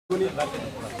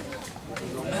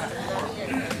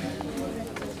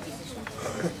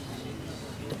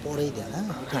পরেই দেন, হ্যাঁ,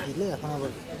 এটা দিলে এখন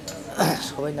আবার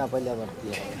সবাই না পাইলে আবার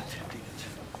দিয়ে হবে।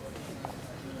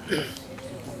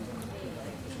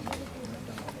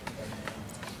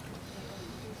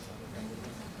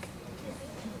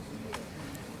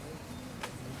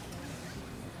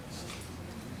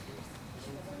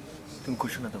 তুমি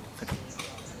ঘোষণা দাও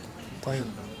তাই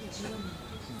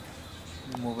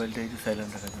মোবাইলটা একটু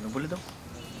সাইলেন্ট রাখার জন্য বলে দাও।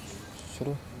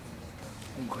 শুরু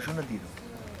ঘোষণা দিয়ে দাও।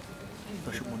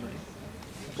 দর্শক মন্ডলী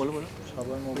বলো বলো,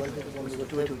 সবার মোবাইল থেকে বন্ধ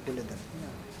করতে বলে দেন।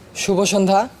 শুভ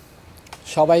সন্ধ্যা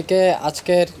সবাইকে।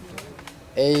 আজকের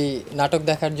এই নাটক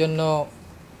দেখার জন্য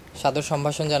সাদর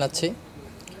সম্ভাষণ জানাচ্ছি।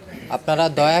 আপনারা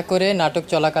দয়া করে নাটক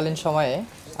চলাকালীন সময়ে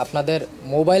আপনাদের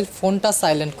মোবাইল ফোনটা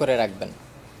সাইলেন্ট করে রাখবেন।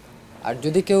 আর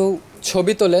যদি কেউ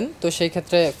ছবি তোলেন তো সেই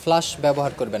ক্ষেত্রে ফ্ল্যাশ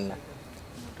ব্যবহার করবেন না।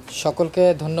 সকলকে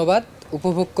ধন্যবাদ।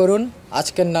 উপভোগ করুন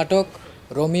আজকের নাটক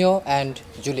রোমিও অ্যান্ড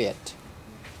জুলিয়েট।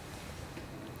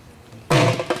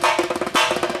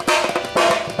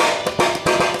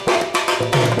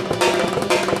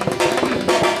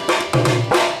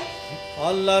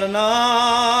 আল্লাহর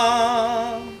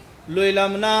নাম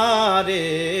লইলাম না রে,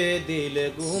 দিলে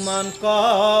গুমান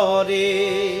করে।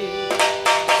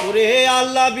 ওরে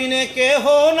আল্লাহ বিনে কেহ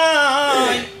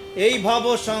নাই এই ভব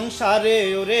সংসারে,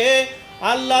 ওরে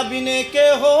আল্লাহ বিনে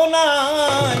কেহ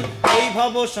নাই এই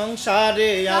ভব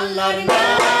সংসারে। আল্লাহর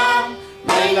নাম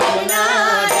লইলাম না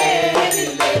রে,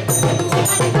 দিলে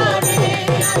গুমান করে।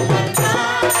 আল্লাহর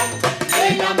নাম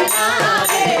লইলাম না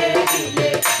রে, দিলে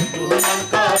গুমান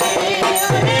করে।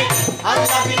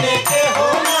 আল্লাহ বিনে কেহ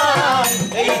নাই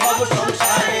এই ভব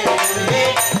সংসারে, ওরে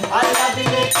আল্লাহ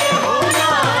বিনে কেহ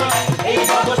নাই এই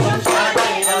ভব সংসারে।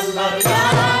 আল্লাহর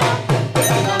নাম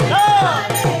লইলাম না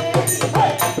রে,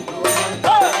 গুমান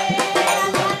করে।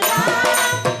 আল্লাহর নাম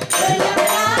লইলাম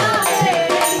না রে,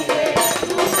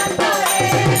 গুমান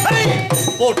করে।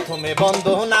 প্রথমে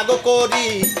বন্ধন আগো করি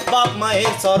বাপ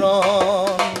মায়ের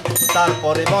চরণ,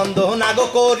 তারপরে বন্ধন আগো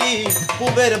করি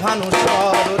কুবের ভানু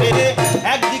সরে।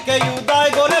 একদিকে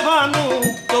উদয় গোরে ভানু,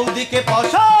 চৌদিকে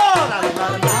পশর।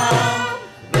 আল্লাহর নাম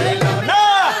লইলাম না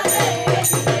রে,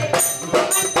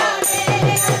 গুমান করে।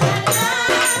 আল্লাহর নাম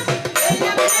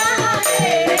লইলাম না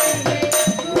রে,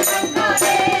 গুমান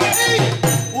করে।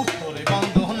 উত্তরে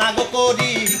বন্ধন আগো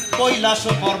করি কৈলাস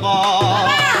পর্বত,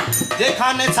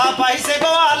 যেখানে ছাপাইছে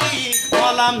গোয়ালি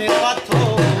কলামের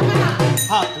পাথর।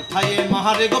 হাত উঠাইয়ে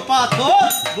মাহারে গো পাথর,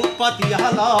 বুক পাতিয়া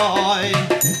লয়,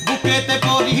 বুকেতে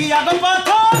পড়িয়া গো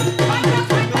পাথর।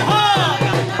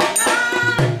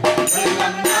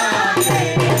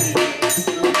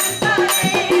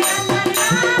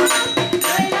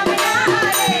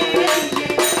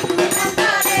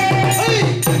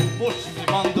 পশ্চিমে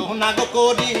বন্ধন আগো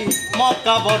করি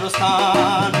মক্কা বড়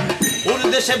স্থান,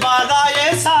 উর্দেশে বাড়ায়ে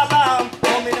সালাম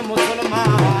মুমিন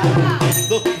মুসলমান।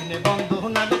 দক্ষিণে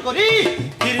বন্ধন আগো করি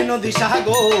ক্ষীর নদী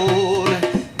সাগর,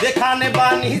 যেখানে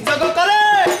বাণিজ্য করে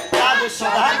সাধু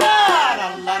সদাগর।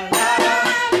 আল্লাহর নাম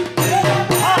লইলাম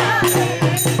না রে,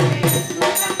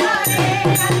 গুমান করে।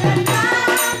 আল্লাহর নাম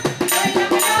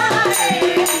লইলাম না রে,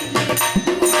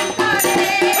 গুমান করে।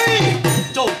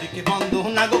 চৌদিকে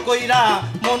বন্ধন আগো কইরা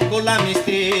মন করলাম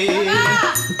স্থির,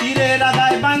 তীরের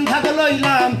আদায় বান্ধা গো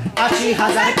লইলাম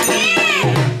 ৮০,০০০ তীর।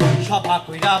 সভা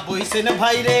কইরা বইছেন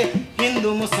ভাইরে হিন্দু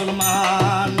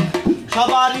মুসলমান,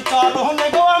 সবারই চরণে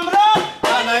গো আমরা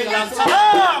জানাইলাম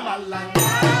সালাম। আল্লাহর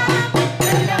নাম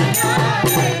লইলাম না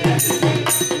রে,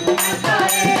 গুমান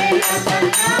করে। আল্লাহর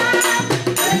নাম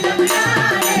লইলাম না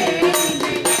রে,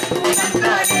 গুমান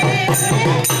করে।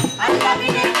 আল্লাহ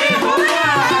বিনে কেহ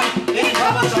নাই এই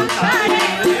ভব সংসারে,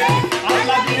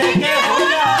 আল্লাহ বিনে কেহ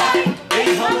নাই এই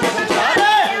ভব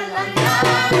সংসারে। আল্লাহর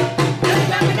নাম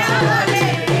লইলাম না রে,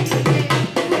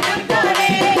 গুমান করে।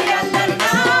 আল্লাহর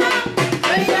নাম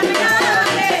লইলাম না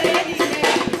রে,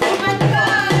 গুমান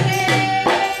করে।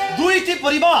 দুইটি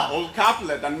পরিবার, Old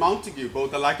Capulet and Montague,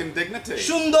 both alike in dignity,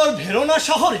 সুন্দর ভেরোনা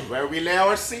শহরে, where we lay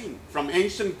our scene, from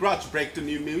ancient grudge break to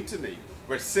new mutiny,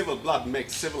 where civil blood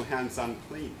makes civil hands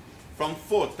unclean. From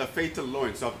forth the fatal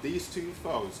loins of these two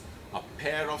foes, a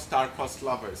pair of star-crossed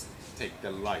lovers take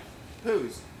their life,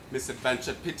 whose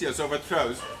misadventure piteous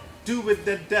overthrows do with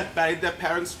their death bury their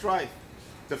parents' strife.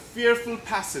 The fearful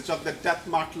passage of the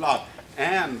death-marked love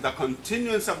and the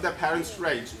continuance of their parents'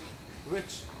 rage,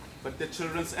 which but their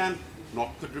children's end not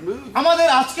could remove. আমাদের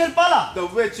আজকের পালা, The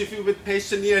which if you with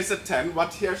patient ears attend,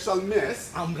 what here shall miss,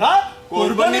 আমরা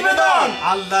করব নিবেদন।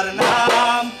 আল্লাহর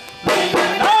নাম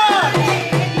লইলাম না রে,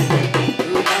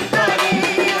 গুমান করে।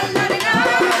 আল্লাহর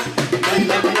নাম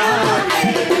লইলাম না রে,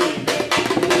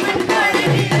 গুমান করে।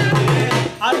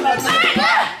 আল্লাহ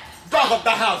dog of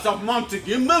the house of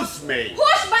Montague moves me.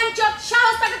 Hush, Banchot,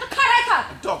 Shahos, Pakato Karaka.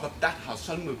 The dog of that house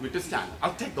shall move me to stand.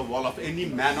 I'll take the wall of any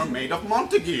man or maid of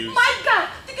Montague's. My God,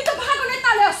 you to Bhagone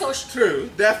Taleasos. True,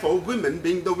 therefore, women,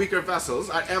 being the weaker vessels,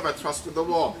 are ever thrust to the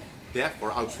wall.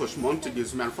 Therefore, I'll push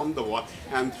Montague's man from the wall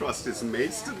and thrust his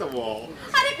maids to the wall.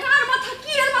 Are Kar Matha,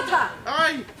 Kier Matha.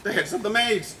 Aye, the heads of the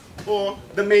maids, or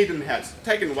the maiden heads,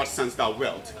 take in what sense thou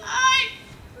wilt. Aye,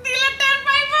 Dilater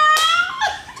Bible.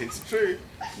 'Tis true,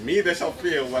 me they shall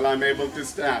feel while I'm able to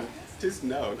stand. 'Tis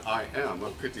known I am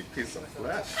a pretty piece of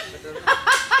flesh.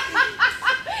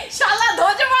 Shala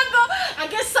Dhoja Mango,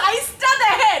 আগে সাইজটা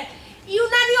দেখেন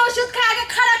ইউনানি ওষুধ খায় আগে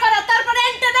খাড়া করা তারপর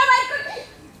antenna by করবে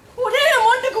ওরে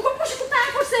মনটা কুকুর পশু তো তাই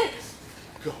করছে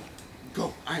Go, go,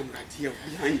 I'm right here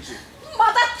behind you.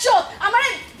 মাদাচ্চোদ আমারে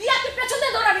দিয়াতে পেছনে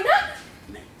দৌড়াবি না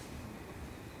Nay,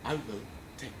 I will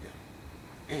take them,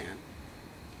 and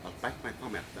I'll bite my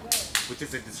thumb at them, which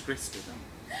is a disgrace to them.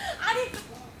 আরে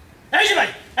এই যে ভাই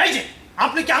এই যে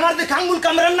আপনি কি আমার দিকে আঙ্গুল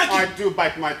কামড়ান নাকি I do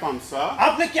bite my thumb, sir.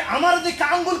 আপনি কি আমার দিকে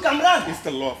আঙ্গুল কামড়ান It's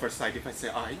the law first sight if I say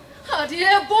I. আরে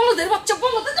বলদের বাচ্চা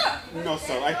বলদের যা No,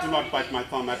 sir, I do not bite my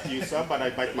thumb at you, sir, but I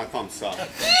bite my thumb, sir.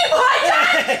 কি ভাই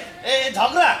এই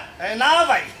ঝগড়া না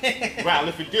ভাই Well,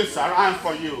 if you do, sir, I'm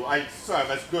for you. I serve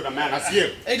as good a man as you.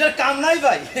 এইটার কাম নাই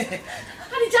ভাই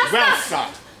আরে যাস না Well, sir.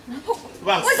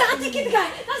 Well, ওই sir. জাতি কি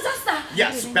গায় যাস না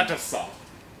Yes, better, sir.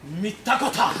 মিথ্যা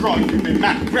কথা Roy, you may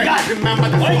man. Great, remember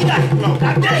the ওই গিটা No.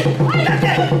 কাটে কাটে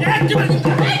একেবারে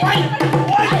ওই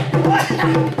ওই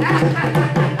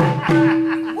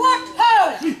What ho!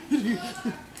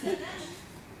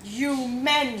 You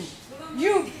men,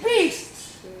 you beasts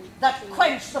that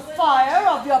quench the fire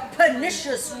of your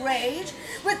pernicious rage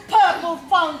with purple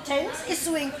fountains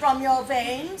issuing from your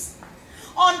veins,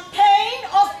 on pain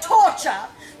of torture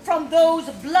from those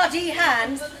bloody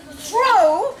hands, throw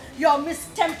your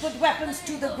mistempered weapons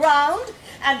to the ground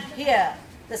and hear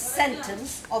the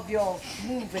sentence of your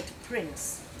moved prince.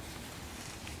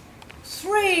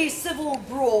 3 civil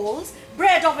brawls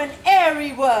bred of an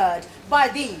airy word by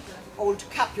thee, old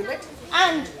Capulet,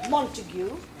 and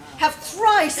Montague, have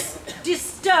thrice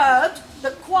disturbed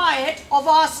the quiet of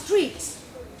our streets.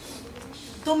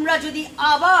 তোমরা যদি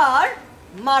আবার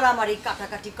মারামারি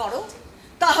কাটাকাটি করো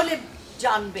তাহলে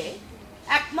জানবে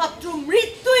একমাত্র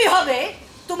মৃত্যুই হবে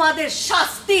তোমাদের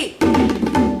শাস্তি।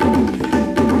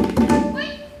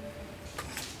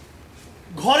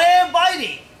 ঘরে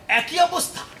বাইরে একই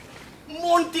অবস্থা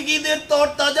মন্টিগিদের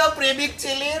তরতাজা প্রেমিক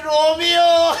ছেলে রোমিও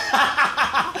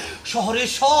শহরের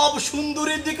সব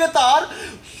সুন্দরীর দিকে তার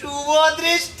শুভ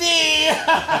দৃষ্টি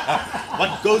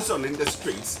What goes on in the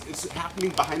streets is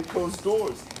happening behind closed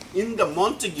doors. In the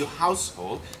Montague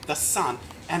household, the son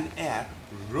and heir,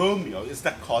 Romeo, is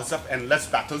the cause of endless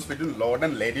battles between Lord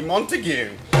and Lady Montague.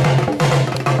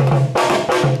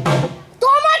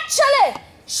 তোমার ছেলে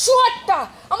শুয়ারটা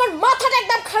আমার মাথাটা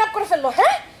একদম খারাপ করে ফেললো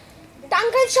হ্যাঁ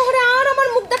টাঙ্গাইল শহরে আর আমার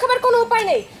মুখ দেখাবার কোনো উপায়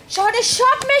নেই শহরের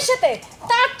সব মেয়ের সাথে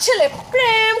তার ছেলে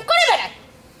প্রেম করে বেড়ায়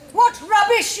What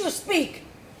rubbish you speak!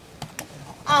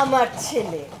 আমার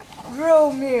ছেলে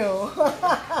রোমিও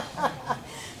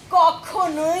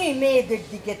কখনোই মেয়েদের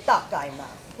দিকে তাকায় না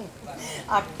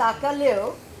আর তাকালেও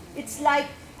it's like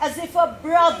as if a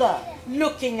brother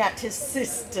looking at his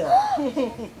sister.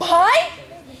 ভাই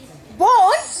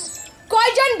বোন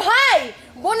কয়জন ভাই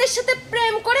বোনের সাথে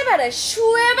প্রেম করে বেড়ায়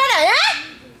শুয়ে বেড়ায় হ্যাঁ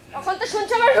এখন তো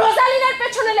শুনছি আমার রোজালিনের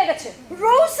পেছনে লেগেছে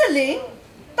রোজালিন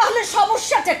তাহলে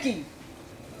সমস্যাটা কি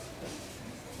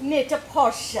মেয়েটা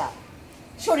ফর্সা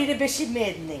শরীরে বেশি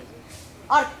মেদ নেই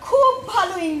আর খুব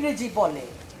ভালো ইংরেজি বলে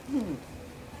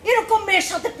এরকম মেয়ের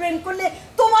সাথে প্রেম করলে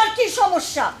তোমার কি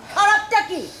সমস্যা খারাপটা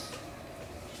কি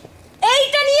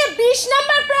এইটা নিয়ে 20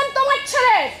 নাম্বার প্রেম তোমার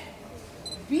ছেলে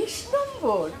 20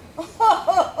 নম্বর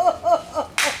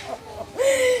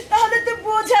তাহলে তো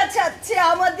বোঝা যাচ্ছে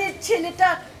আমাদের ছেলেটা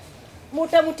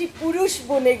মোটামুটি পুরুষ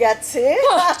বনে গেছে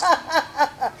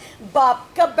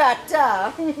বাপকা বেটা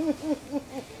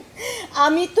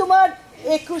আমি তোমার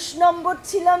 21 নম্বর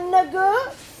ছিলাম না গো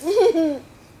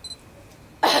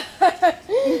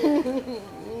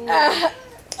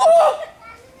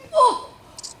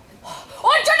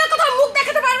ওর জন্য কথা মুখ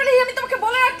দেখাতে পারবে না আমি তোমাকে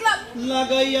বলে রাখলাম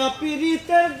লাগাইয়া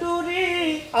পিরিতের ডুরি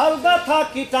আলগা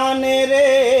থাকি টানে রে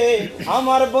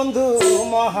আমার বন্ধু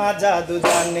মহা জাদু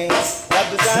জানে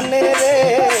রে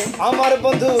আমার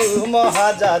বন্ধু মহা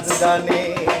জাদু জানে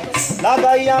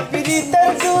লাগাইয়া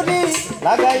পিরিতের ডুরি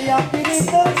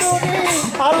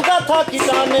আলগা থাকি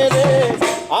টানে রে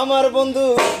আমার বন্ধু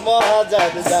মহা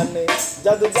জাদু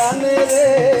জানে রে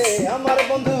আমার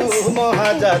বন্ধু মহা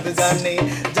জাদু জানে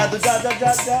জাদু যা যা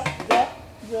যা যা যা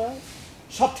যা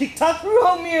সব ঠিকঠাক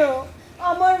রোমিও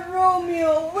আমার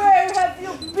রোমিও where have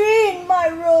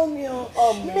রোমিও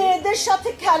মেয়েদের সাথে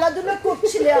খেলাধুলা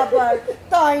করছিলে আবার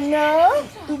তাই না?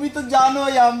 তুমি তো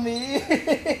জানোই আম্মি।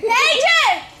 এই যে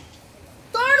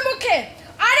তোর মুখে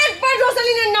আরেকবার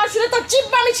রোজালিনের নাম শুনে তোর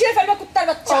জিহ্বা আমি ছিঁড়ে ফেলবো কুত্তার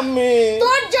বাচ্চা। আম্মি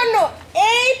তোর জন্য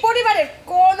এই পরিবারের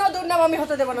কোনো দুর্নাম আমি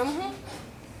হতে দেব না।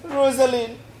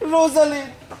 রোজালিন, রোজালিন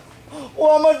ও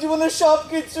আমার জীবনের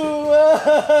সবকিছু।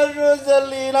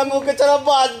 রোজালিন আমি ওকে ছাড়া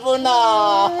বাঁচবো না।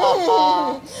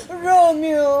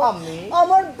 রোমিও আম্মি।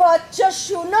 আমার বাচ্চা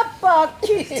সোনা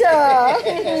পাখিটা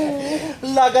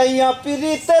লাগাইয়া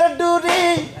পিরিতের ডুরি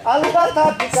আলগা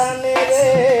থাক জানে রে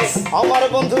আমার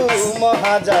বন্ধু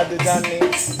মহা জাদু জানে,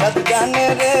 জাদু জানে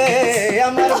রে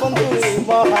আমার বন্ধু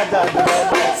মহা জাদু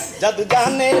জানে, জাদু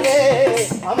জানে রে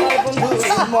আমার বন্ধু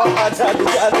মহা জাদু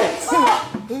জানে।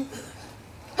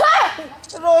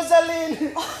 Rosalyn,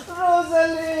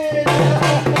 Rosalyn.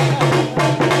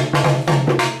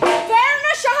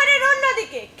 ভেরোনা শহরের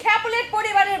অন্যদিকে খ্যাপুলেট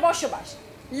পরিবারের বসবাস।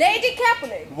 Lady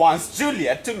খ্যাপুলেট Wants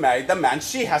Juliet to marry the man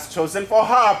she has chosen for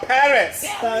her, Paris.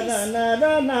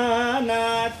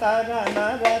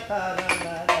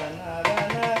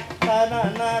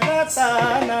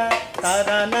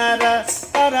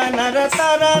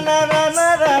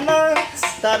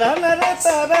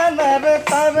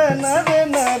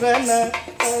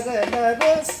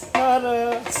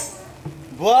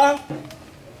 বুয়া,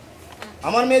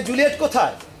 আমার মেয়ে জুলিয়েট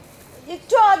কোথায়?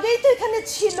 একটু আগেই তো এখানে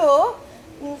ছিল।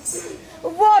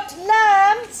 What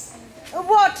lamb,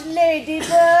 what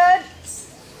ladybird,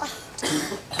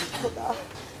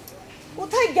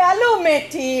 কোথায় গেল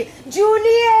মেয়েটি?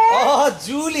 জুলিয়েট।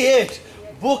 জুলিয়েট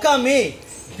বোকা মেয়ে,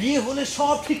 বিয়ে হলে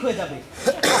সব ঠিক হয়ে যাবে।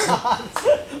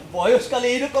 বয়সকালে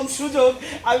এরকম সুযোগ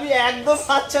আমি একদম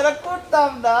হাতছাড়া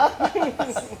করতাম না।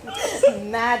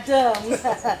 Madam,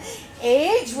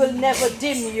 age will never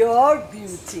dim your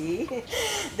beauty.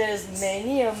 There's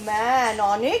many a man,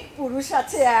 অনেক পুরুষ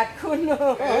আছে এখনো,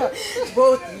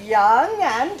 both young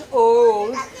and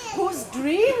old, whose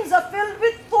dreams are filled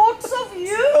with thoughts of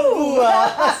you.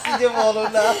 কি যে বলো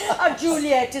না।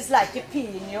 Juliet is like a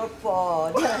pea in your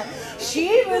pod. She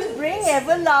will bring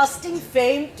everlasting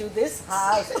fame to this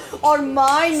house, or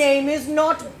my name is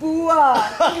not Bua.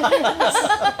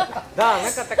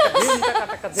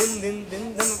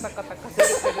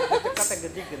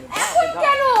 এখন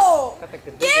কেন?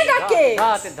 কে ডাকে?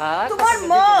 তোমার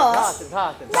মা?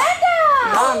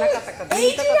 Madam, এই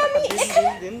যে আমি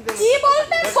এখানে কি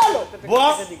বলতেন বলো। বুয়া,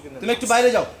 তুমি একটু বাইরে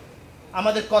যাও,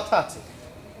 আমাদের কথা আছে।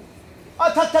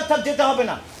 থাক থাক থাক, যেতে হবে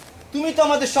না, তুমি তো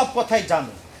আমাদের সব কথাই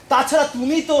জানো। তাছাড়া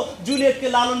তুমি তো জুলিয়েটকে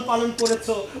লালন পালন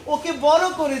করেছো, ওকে বড়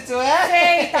করেছো।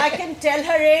 Faith, I can tell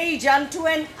her age unto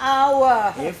an hour.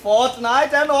 A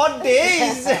fortnight and odd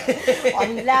days. On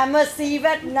Lammas Eve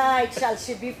at night shall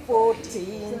she be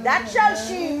 14. That shall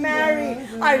she marry.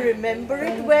 I remember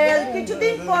it well.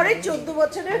 কিছুদিন পরে 14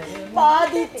 বছরের পা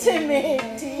দিচ্ছে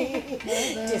মেয়েটি।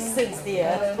 Just since the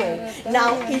earthquake.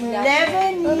 Now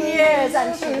 11 years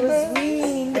and she was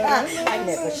weaned. I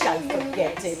never shall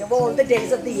forget it. Of all the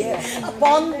days of the year,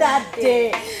 upon that day,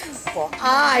 for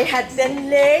I had then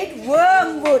laid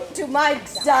wormwood to my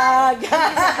dog,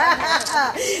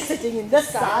 sitting in the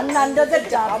sun under the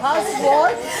dove house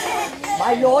wall.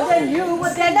 My lord and you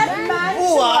were then at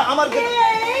mansion.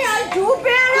 Yea, I do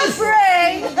bear a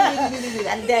brain.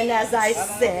 And then, as I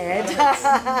said,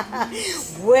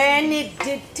 when it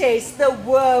did taste the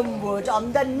wormwood on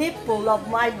the nipple of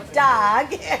my dog,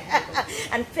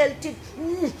 and felt it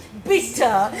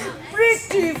bitter,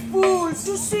 pretty fool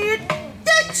to see it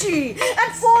touchy and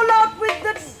fall out with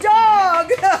the dog.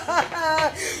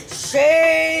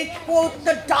 Shake, quoth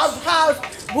the dove house.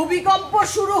 Bhubikampa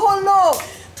shuru holo.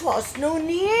 'Twas no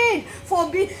need for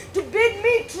me to bid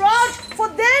me trudge, for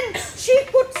then she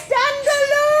could stand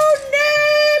alone.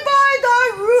 Nay, by the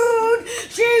rood,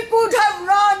 she could have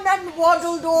run and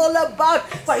waddled all about,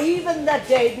 for even the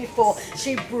day before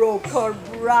she broke her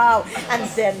brow, and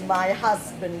then my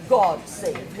husband, God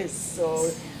save his soul,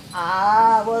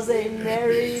 I was a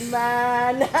merry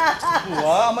man,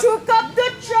 took up the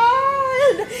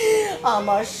child.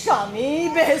 Amar Shami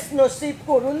behes nasib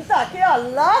korun take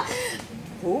Allah.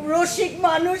 খুব রসিক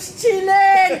মানুষ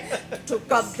ছিলেন। Took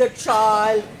up the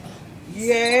child.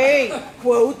 Yea,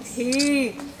 quoth he,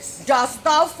 dost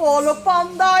thou fall upon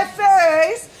thy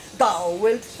face? Thou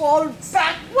wilt fall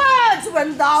backwards when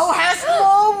thou hast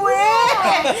no way.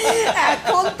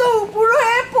 এখন তো উপর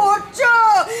হয়ে পড়ছো,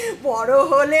 বড়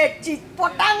হলে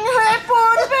চিৎপটাং হয়ে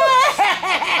পড়বে।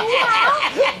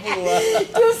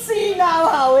 To see now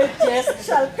how it just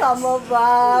shall come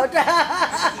about.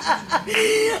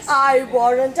 I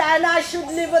warrant, and I should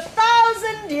live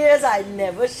 1,000 years, I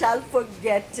never shall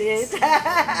forget it.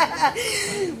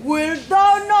 Wilt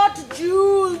thou not,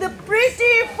 Jewel, the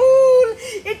pretty fool?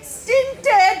 It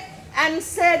stinted and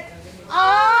said,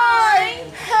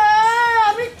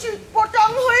 আমি চিটপটাং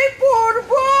হয়ে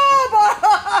পড়বো।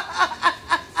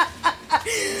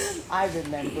 I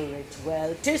remember it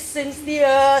well. 'Tis since the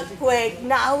earthquake,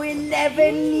 now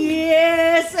 11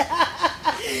 years.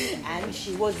 And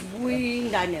she was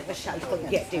weaned, I never shall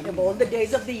forget it, of all the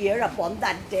days of the year upon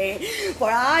that day. For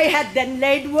I had then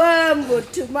laid wormwood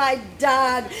to my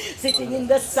dog, sitting in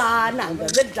the sun under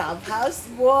the dove house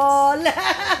wall.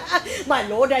 My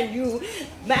lord and you,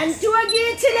 Mantua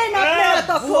গিয়েছিলেন আপনারা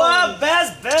তখন।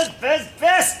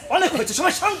 বেশ অনেক হয়েছে,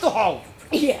 সবাই শান্ত হও।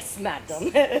 Yes, madam.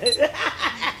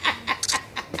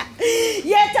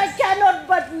 Yet I cannot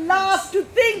but laugh to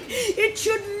think it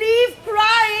should leave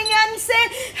crying and say,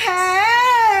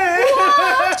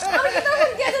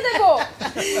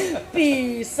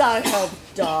 peace I have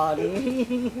done.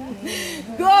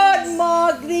 God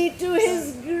mark thee to his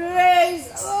grace.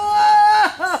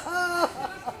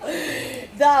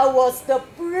 Thou wast the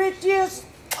prettiest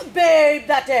babe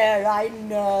that e'er I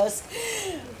nursed.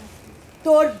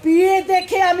 তোর বিয়ে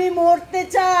দেখে আমি মরতে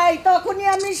চাই, তখনই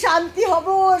আমি শান্তি হব,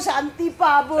 শান্তি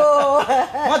পাবো।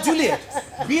 মা জুলিয়েট,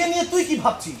 বিয়ে নিয়ে তুই কি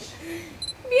ভাবছিস?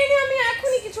 বিয়ে নিয়ে আমি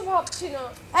এখনই কিছু ভাবছি না।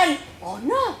 And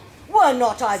Anna, were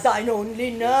not I thine only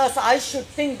nurse, I should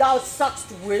think thou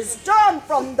sucked wisdom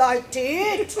from thy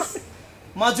teat.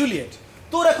 মা জুলিয়েট,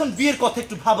 তোর এখন বিয়ের কথা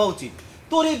একটু ভাবা উচিত।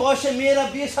 তোর এই বয়সে মেয়েরা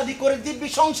বিয়ে শাদী করে দিব্যি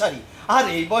সংসারী, আর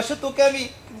এই বয়সে তোকে আমি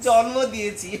জন্ম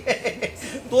দিয়েছি।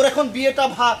 তোর এখন বিয়েটা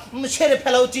সেরে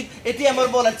ফেলা উচিত, এটি আমার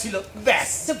বলার ছিল।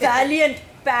 ব্যাস। The valiant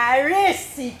Paris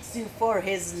seeks you for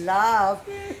his love.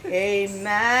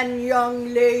 Amen, young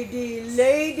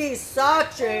lady,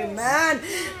 such a man.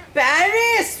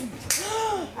 Paris,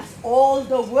 as all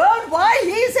the world, why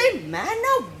he is a man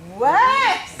of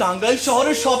wax. Tangail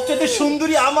শহরের সবচেয়ে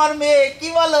সুন্দরী আমার মেয়ে, কি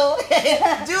বলো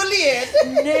Juliet?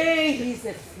 Nay, he's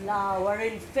a flower,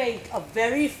 in fact, a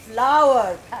very flower,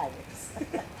 Paris.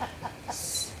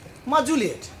 মা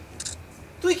Juliet,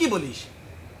 তুই কি বলিস?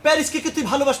 প্যারিসকে কি তুই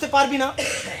ভালোবাসতে পারবি না?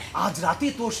 আজ রাতে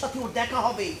তোর সাথে ওর দেখা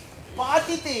হবে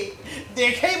পার্টিতে,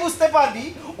 দেখেই বুঝতে পারবি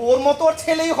ওর মতো ওর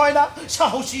ছেলেই হয় না,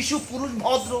 সাহসী সুপুরুষ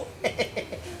ভদ্র,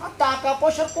 আর টাকা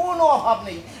পয়সার কোনো অভাব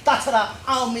নেই। তাছাড়া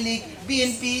আওয়ামী লীগ,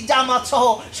 বিএনপি, জামাত সহ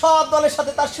সব দলের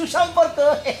সাথে তার সুসম্পর্ক।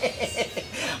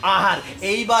 আর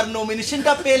এইবার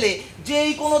নমিনেশনটা পেলে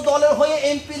যেই কোনো দলের হয়ে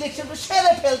এমপি ইলেকশনটা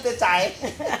সেরে ফেলতে চায়।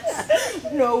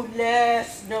 No less,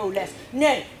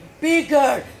 nay,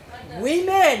 bigger.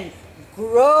 Women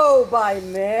grow by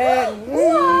men.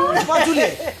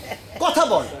 Juliet, কথা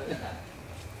বল।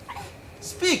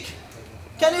 Speak.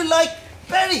 Can you like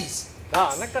Paris?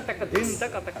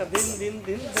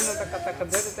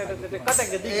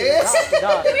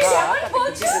 তুমি যেমন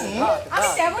বলছো আমি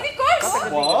তেমনই করব।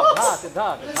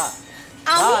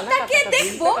 আমি তাকে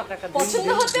দেখবো, পছন্দ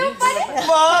হতেও পারে।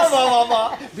 বাহ,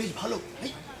 বেশ ভালো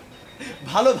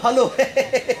ভালো।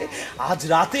 আজ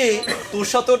রাতে তোর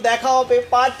সাথে দেখা হবে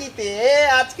পার্টিতে।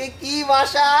 আজকে কি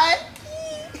বাসায়?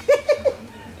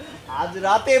 আজ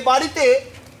রাতে বাড়িতে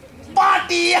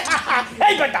পার্টি।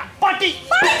 এই বেটা, পার্টি।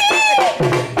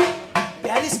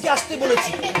 প্যারিসকে আসতে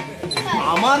বলেছি।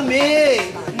 আমার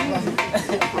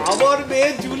মেয়ে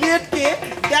জুলিয়েটকে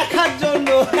দেখার জন্য।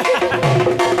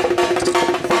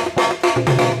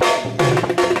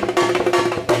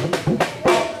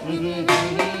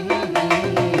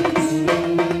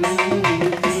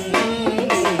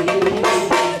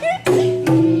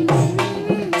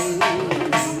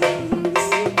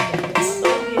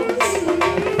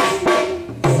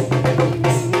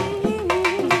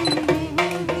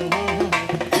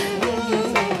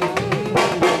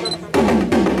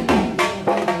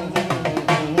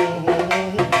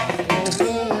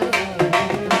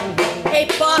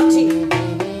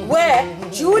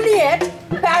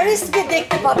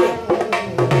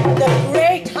 The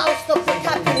great house of the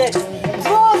Capulets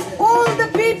draws all the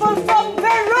people from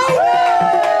Verona.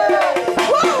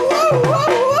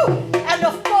 Woo! And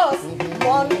of course,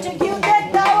 Montague that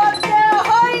thou art there,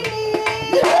 holy.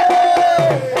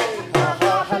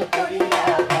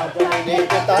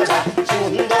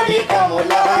 সুন্দরী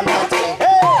কমলা নাচে,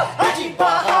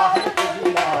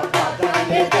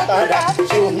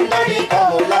 সুন্দরী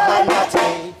কমলা নাচে,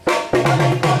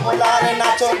 কমলার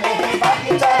নাচো মোহন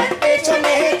বাগিচায়।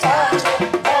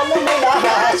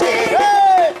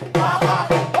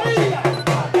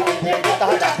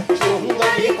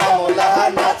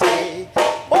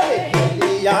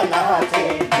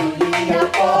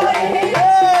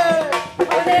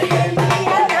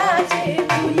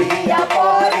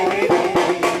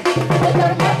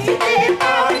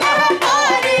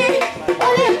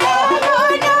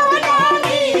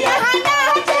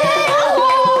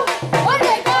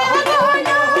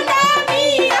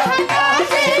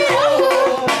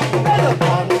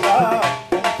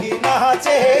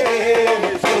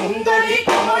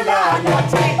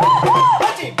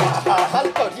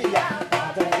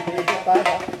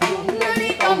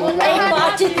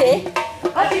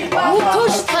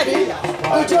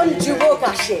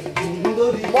 আসছে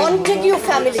মন্টেগিউ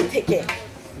ফ্যামিলি থেকে।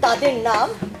 তাদের নাম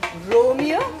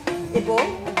রোমিও এবং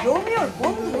রোমিওর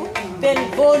বন্ধু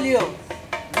বেনভোলিও।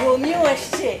 রোমিও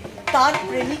এসছে তার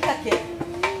প্রেমিকাকে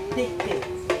দেখতে,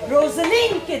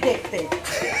 রোজালিনকে দেখতে।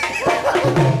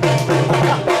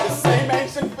 The same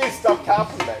ancient feast of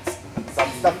Capulets.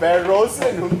 Such the fair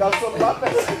Rosalind whom thou so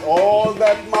lovest. All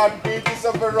that mad beauties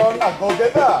of Verona go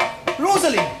thither.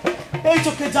 Rosalyn, এই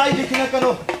চোখে যাই দেখি না কেন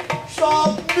সব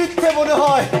মিথ্যে মনে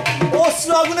হয়,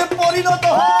 অশ্রু আগুনে পরিণত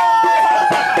হয়।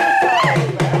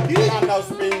 And thou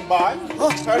being by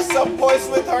herself poised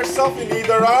with herself in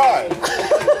either eye.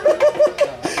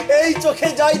 এই চোখে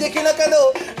যাই দেখি না কেন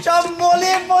সব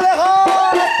মলে মনে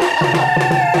হয়।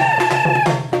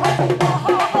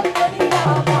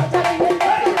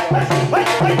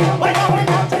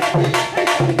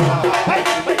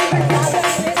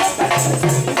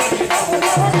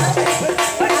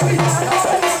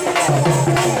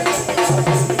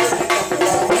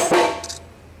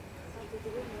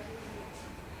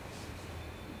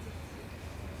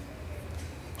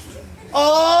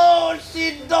 Oh, she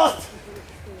doth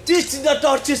teach the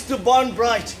torches to burn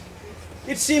bright.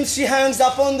 It seems she hangs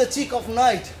upon the cheek of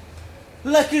night,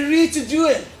 like a rich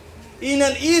jewel in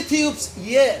an Ethiop's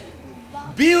ear,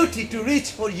 beauty too rich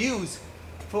for use,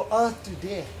 for earth to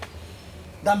dare.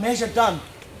 The measure done,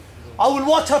 I will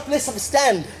watch her place of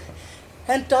stand,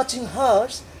 and touching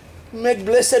hers, make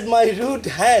blessed my rude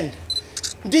hand.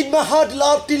 Did my heart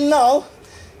love till now?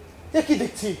 Eki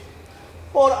dekhi,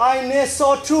 or I ne'er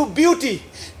saw true beauty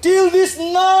till this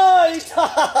night.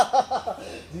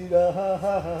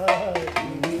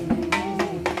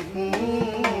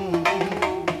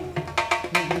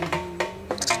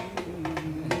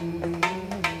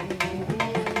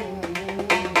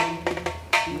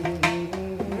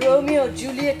 Romeo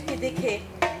জুলিয়েটকে দেখে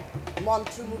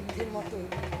মন্ত্রমুগ্ধের মতো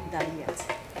দাঁড়িয়ে আছে।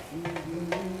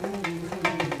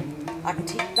 আর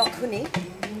ঠিক তখনই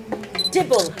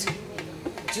Tybalt,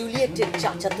 জুলিয়েটের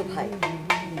চাচাতো ভাই,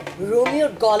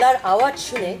 রোমিওর গলার আওয়াজ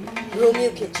শুনে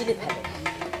রোমিওকে চিনে ফেলে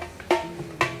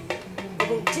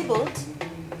এবং Tybalt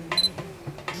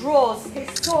draws his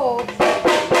sword.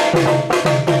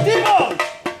 Tybalt!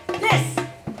 This,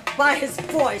 by his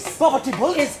voice, Papa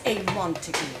Tybalt? is a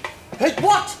Montague. Hey.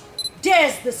 What?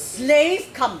 Dares the slave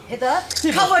come hither,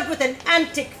 Tybalt. covered with an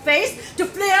antic face, to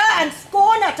fleer and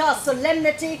scorn at our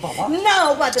solemnity? Baba. Now,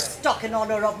 by the stock and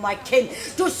honor of my kin,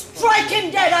 to strike him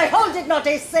dead, I hold it not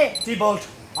a sin. Tybalt,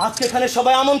 আজকে এখানে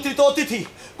সবাই আমন্ত্রিত অতিথি,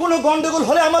 কোনো গন্ডগোল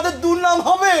হলে আমাদের দুর্নাম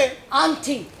হবে।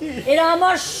 আন্টি, এরা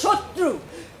আমার শত্রু,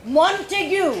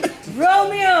 Montague,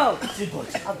 Romeo,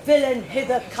 Tybalt, a villain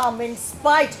hither come in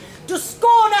spite, to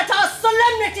scorn at our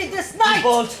solemnity this night.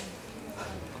 Tybalt,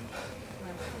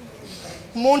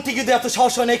 মন্টিগিউদের এত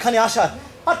সাহস হয় না এখানে আসার,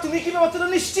 আর তুমি কি ব্যাপারটা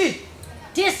নিশ্চিত?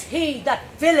 Tis he, that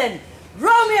villain,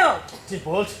 Romeo.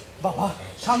 Tybalt, বাবা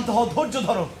শান্ত হও, ধৈর্য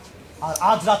ধরো, আর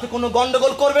আজ রাতে কোনো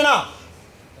গন্ডগোল করবে না।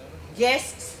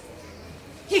 Guests?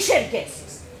 Kisher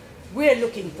guests. We're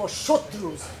looking for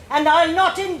Shotrus, and I'll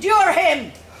not endure him.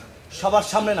 সবার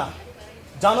সামনে না,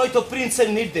 জানোই তো প্রিন্সের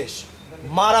নির্দেশ,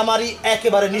 মারামারি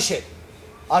একেবারে নিষেধ,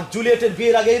 আর জুলিয়েটের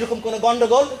বিয়ের আগে এরকম কোনো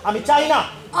গন্ডগোল আমি চাই না।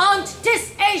 Aunt, 'tis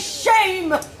a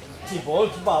shame.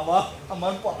 Tybalt বাবা,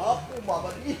 আমার বাপ, ও বাবা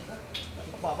রে,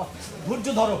 বাবা ধৈর্য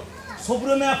ধরো,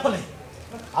 সবরে মেয়া ফলে,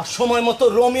 আর সময় মতো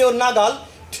রোমিওর নাগাল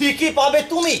ঠিকই পাবে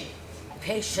তুমি।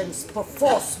 Patience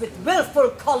perforce with willful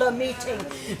color meeting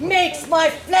makes my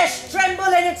flesh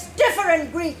tremble in its different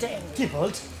greeting.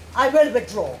 Tybalt, I will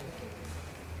withdraw,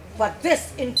 but this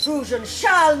intrusion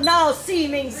shall now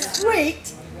seeming sweet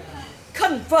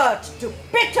convert to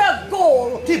bitter gall.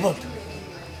 Tybalt,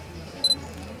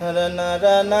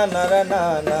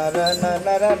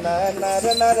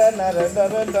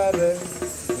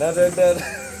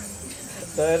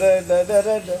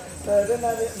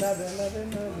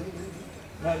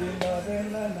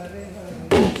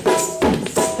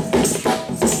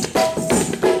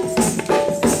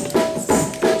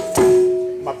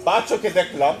 আমার বাচ্চাকে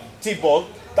দেখলাম টিবল্ট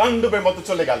তাণ্ডবের মতো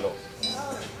চলে গেল।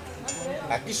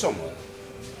 একই সময়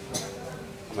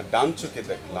আমার ডান চোখে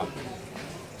দেখলাম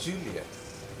জুলিয়েট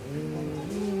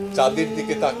চাঁদের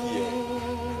দিকে তাকিয়ে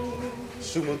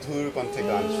সুমধুর কণ্ঠে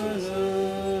গান শুনছে।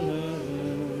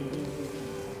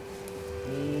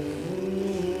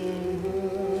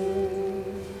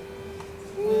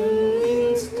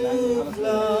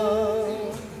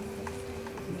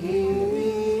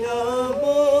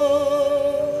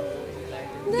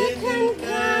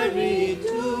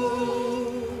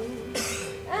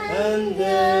 And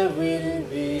there will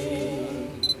be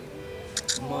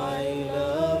my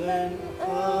love and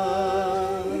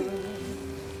I,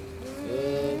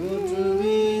 able to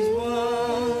be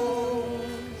one.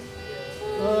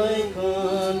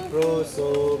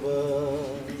 sober.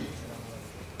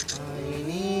 I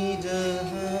need a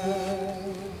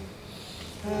hand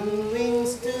and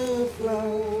wings to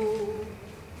fly.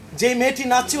 যে মেয়েটি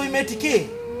নাচছে ওই মেয়েটি কে?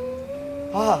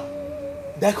 আহা,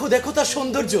 দেখো দেখো তার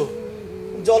সৌন্দর্য,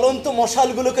 জ্বলন্ত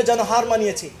মশালগুলোকে যেন হার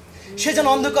মানিয়েছে। সে যেন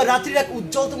অন্ধকার রাত্রির এক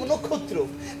উজ্জ্বলতম নক্ষত্র।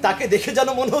 তাকে দেখে যেন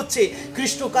মনে হচ্ছে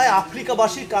কৃষ্ণকায়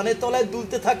আফ্রিকাবাসীর কানের তলায়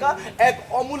দুলতে থাকা এক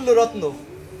অমূল্য রত্ন।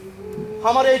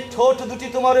 আমার এই ঠোঁট দুটি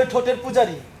তোমার ওই ঠোঁটের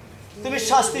পূজারী। তুমি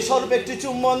শাস্তি স্বরূপ একটি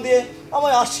চুম্বন দিয়ে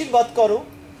আমায় আশীর্বাদ করো।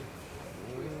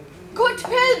 Good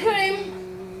pilgrim,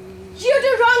 you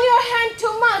do wrong your hand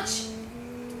too much.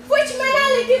 Which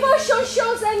manly devotion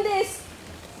shows in this?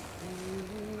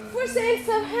 For saints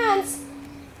of hands,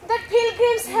 that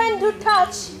pilgrim's hand do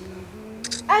touch,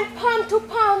 and palm to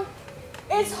palm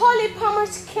is holy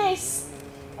palmer's case.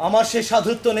 আমার সেই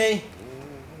সাধুত্ব নেই,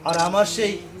 আর আমার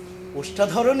সেই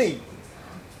ওষ্ঠাধরও নেই।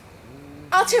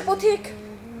 আছে পথিক,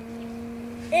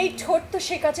 এই ঠোঁট তো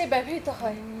সে কাজে ব্যবহৃত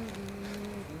হয়।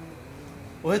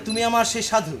 ওহে তুমি আমার সেই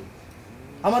সাধু।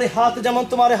 আমার এই হাত যেমন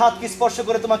তোমার এই হাতকে স্পর্শ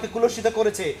করে তোমাকে কুলসিত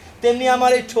করেছে, তেমনি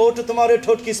আমার এই ঠোঁট তোমার এই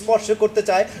ঠোঁটকে স্পর্শ করতে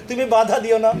চায়। তুমি বাধা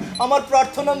দিও না। আমার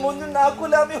প্রার্থনা মঞ্জুর না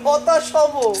করলে আমি হতাশ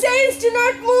হব। Saints do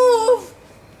not move,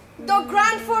 though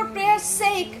grant for prayer's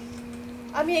sake.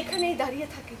 আমি এখানেই দাঁড়িয়ে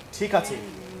থাকি। ঠিক আছে,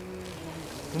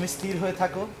 তুমি স্থির হয়ে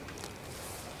থাকো।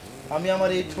 আমি আমার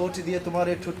এই ঠোঁট দিয়ে তোমার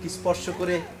এই ঠোঁটকে স্পর্শ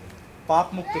করে পাপ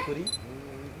মুক্ত করি।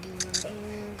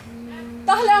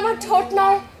 তাহলে আমার ঠোঁট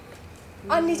নাও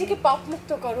আর নিজেকে পাপ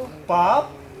মুক্ত করো। পাপ?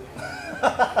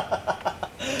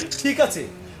 ঠিক আছে,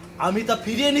 আমি তা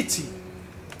ফিরিয়ে নিচ্ছি।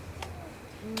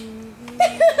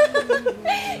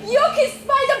 You kiss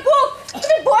by the book.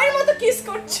 তুমি বইয়ের মতো কিস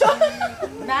করছো।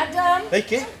 Madam, এই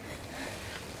কে?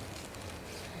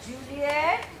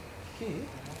 Juliet, কে?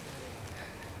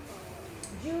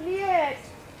 Juliet.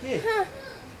 কে?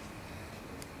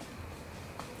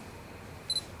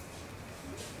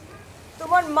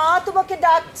 তোমার মা তোমাকে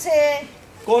ডাকছে।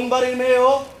 কোন বাড়ির মেয়ে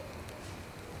ও?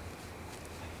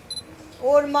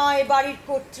 ওর মা এ বাড়ির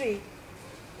কর্ত্রী।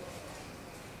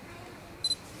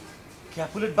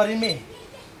 ক্যাপুলেট বাড়ির মেয়ে?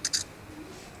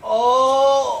 ও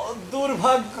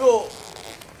দুর্ভাগ্য,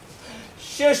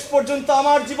 শেষ পর্যন্ত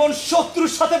আমার জীবন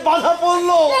শত্রুর সাথে বাধা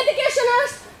পড়লো। এদিকে এসো না।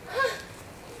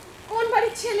 কোন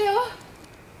বাড়ির ছেলে ও?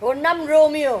 ওর নাম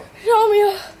রোমিও,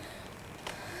 রোমিও।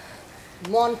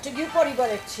 মন্টেগু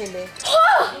পরিবারের ছেলে।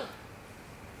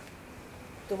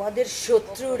 তোমাদের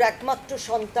শত্রুর একমাত্র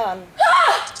সন্তান।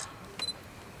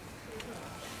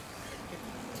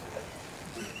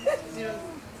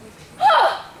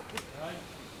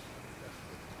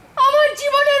 আমার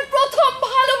জীবনের প্রথম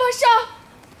ভালোবাসা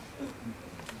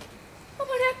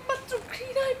আমার একমাত্র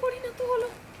ঘৃণায় পরিণত হলো।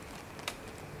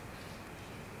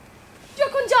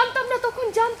 যখন জানতাম না তখন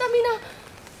জানতামই না,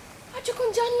 আর যখন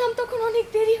জানলাম তখন অনেক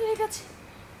দেরি হয়ে গেছে।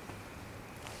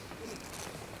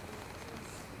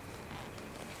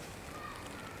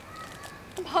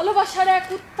 ভালোবাসার এক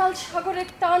উত্তাল সাগরের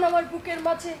টান আমার বুকের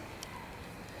মাঝে।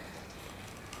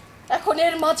 এখন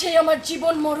এর মাঝেই আমার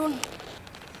জীবন মরণ।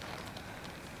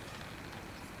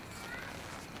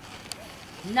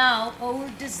 Now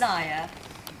old desire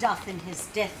doth in his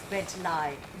deathbed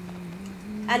lie,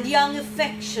 and young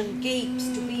affection gapes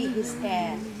to be his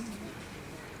heir.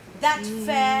 That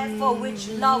fair for which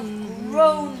love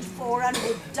groaned for and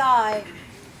would die,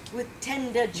 with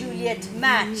tender Juliet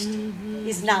matched,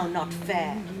 is now not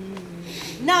fair.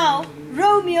 Now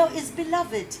Romeo is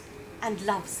beloved and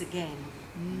loves again,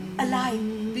 alike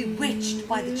bewitched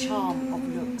by the charm of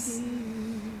looks.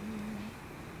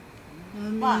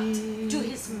 But to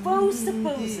his foe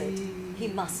supposed he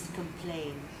must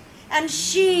complain, and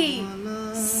she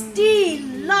steal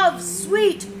love's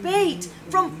sweet bait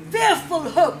from fearful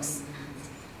hooks.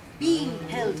 Being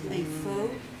held a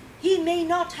foe, he may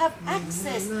not have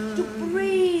access to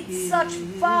breathe such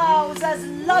vows as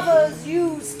lovers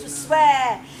use to swear,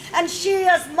 and she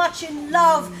as much in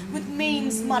love with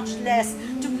means much less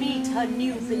to meet her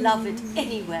new beloved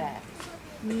anywhere.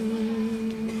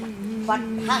 But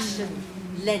passion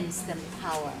lends them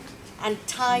power, and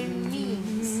time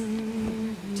means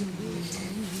to meet,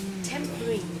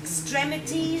 tempering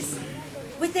extremities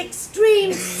with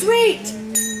extreme sweet.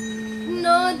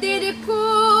 নদীর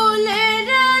কুলের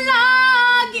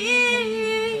লাগি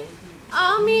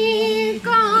আমি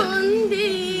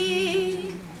কান্দি,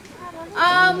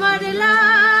 আমার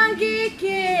লাগি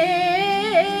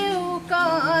কেউ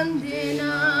কান্দে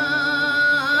না,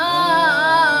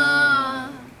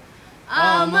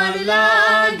 আমার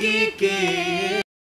লাগি কেউ